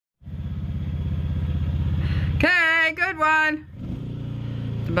everyone.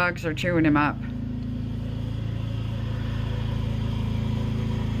 The bugs are chewing him up.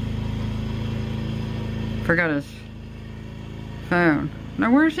 Forgot his phone.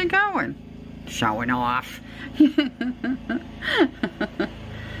 Now where's he going? Showing off.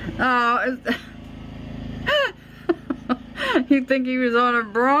 Oh, you'd think he was on a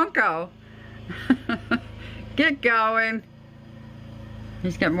Bronco. Get going.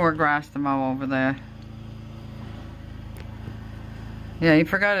 He's got more grass to mow over there. Yeah, he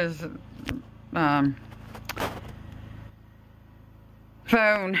forgot his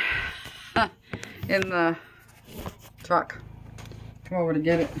phone in the truck. Come over to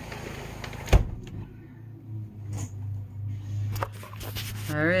get it.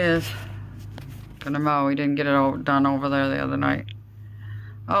 There he is. Gonna mow. He didn't get it done over there the other night.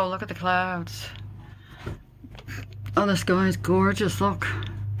 Oh, look at the clouds. Oh, the sky's gorgeous. Look.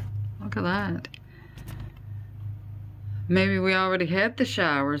 Look at that. Maybe we already had the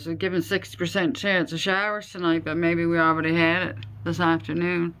showers. We're given 60% chance of showers tonight, but maybe we already had it this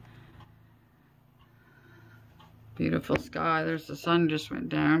afternoon. Beautiful sky. There's the sun just went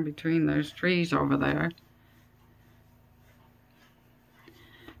down between those trees over there.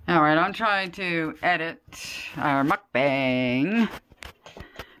 Alright, I'm trying to edit our mukbang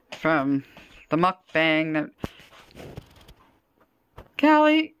from the mukbang that...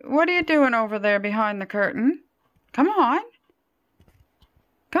 Callie, what are you doing over there behind the curtain? Come on.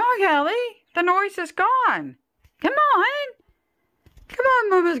 Come on, Callie. The noise is gone. Come on. Come on,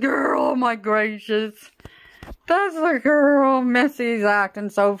 Mama's girl. Oh, my gracious. That's the girl. Missy's acting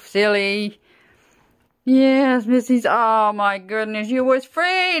so silly. Yes, Missy's. Oh, my goodness. You was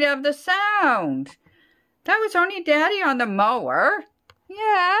afraid of the sound. That was only Daddy on the mower.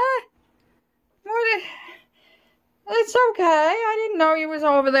 Yeah. What? It's okay. I didn't know you was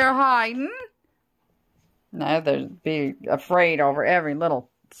over there hiding. No, they'd be afraid over every little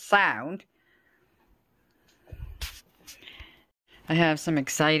sound. I have some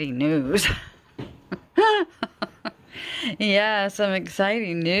exciting news. Yeah, some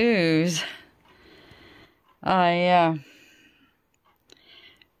exciting news. Remember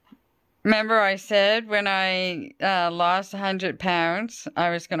I said when I lost 100 pounds, I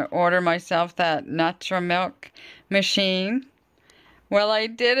was going to order myself that Nutri Milk machine? Well, I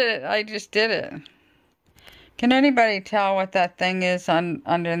did it. I just did it. Can anybody tell what that thing is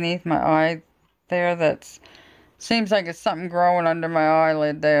underneath my eye there? That seems like it's something growing under my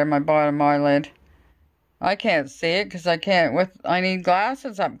eyelid there, my bottom eyelid. I can't see it because I need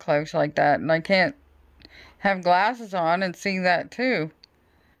glasses up close like that, and I can't have glasses on and see that too.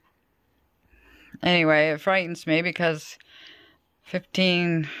 Anyway, it frightens me because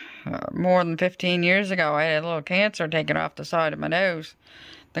more than 15 years ago, I had a little cancer taken off the side of my nose.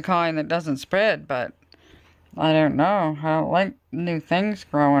 The kind that doesn't spread, but I don't know. I don't like new things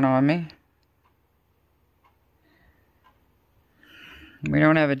growing on me. We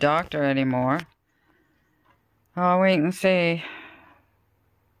don't have a doctor anymore. I'll wait and see.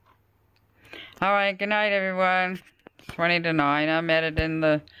 Alright, good night everyone. 20 to 9. I'm editing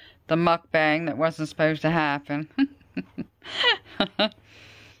the mukbang that wasn't supposed to happen.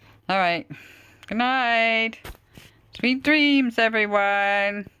 Alright. Good night. Sweet dreams,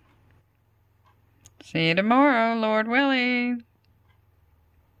 everyone. See you tomorrow, Lord willing.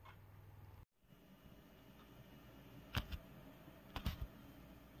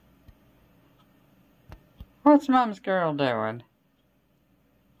 What's Mom's girl doing?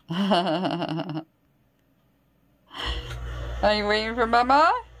 Are you waiting for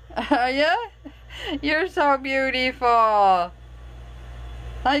Mama? Are you? You're so beautiful.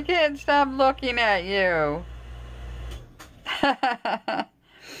 I can't stop looking at you.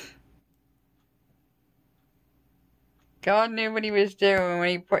 God knew what he was doing when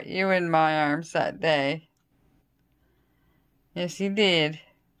he put you in my arms that day. Yes, he did.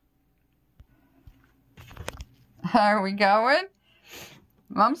 Are we going?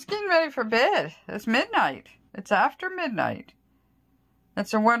 Mom's getting ready for bed. It's midnight. It's after midnight.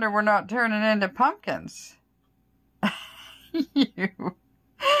 It's a wonder we're not turning into pumpkins. You.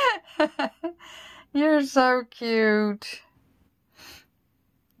 You're so cute.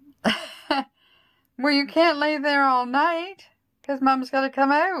 Well, you can't lay there all night, because Mom's got to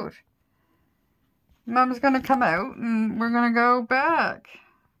come out. Mom's going to come out, and we're going to go back.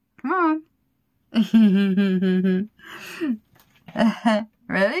 Come on.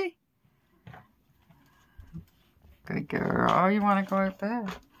 Ready? Good girl. Oh, you want to go out there?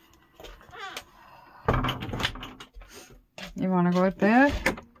 You want to go out there?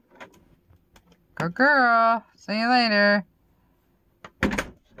 Good girl. See you later.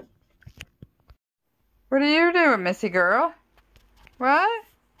 What are you doing, Missy girl? What?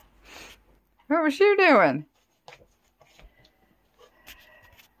 What was you doing?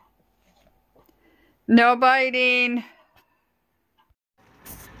 No biting.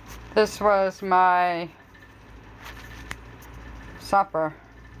 This was my supper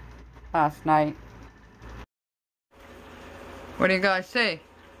last night. What do you guys see?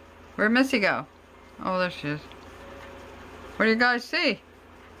 Where'd Missy go? Oh, there she is. What do you guys see?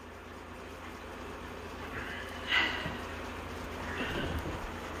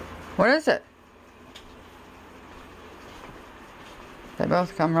 What is it? They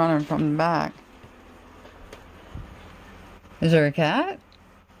both come running from the back. Is there a cat?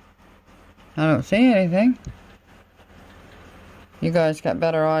 I don't see anything. You guys got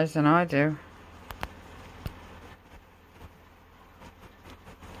better eyes than I do.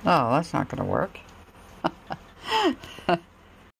 Oh, that's not gonna work.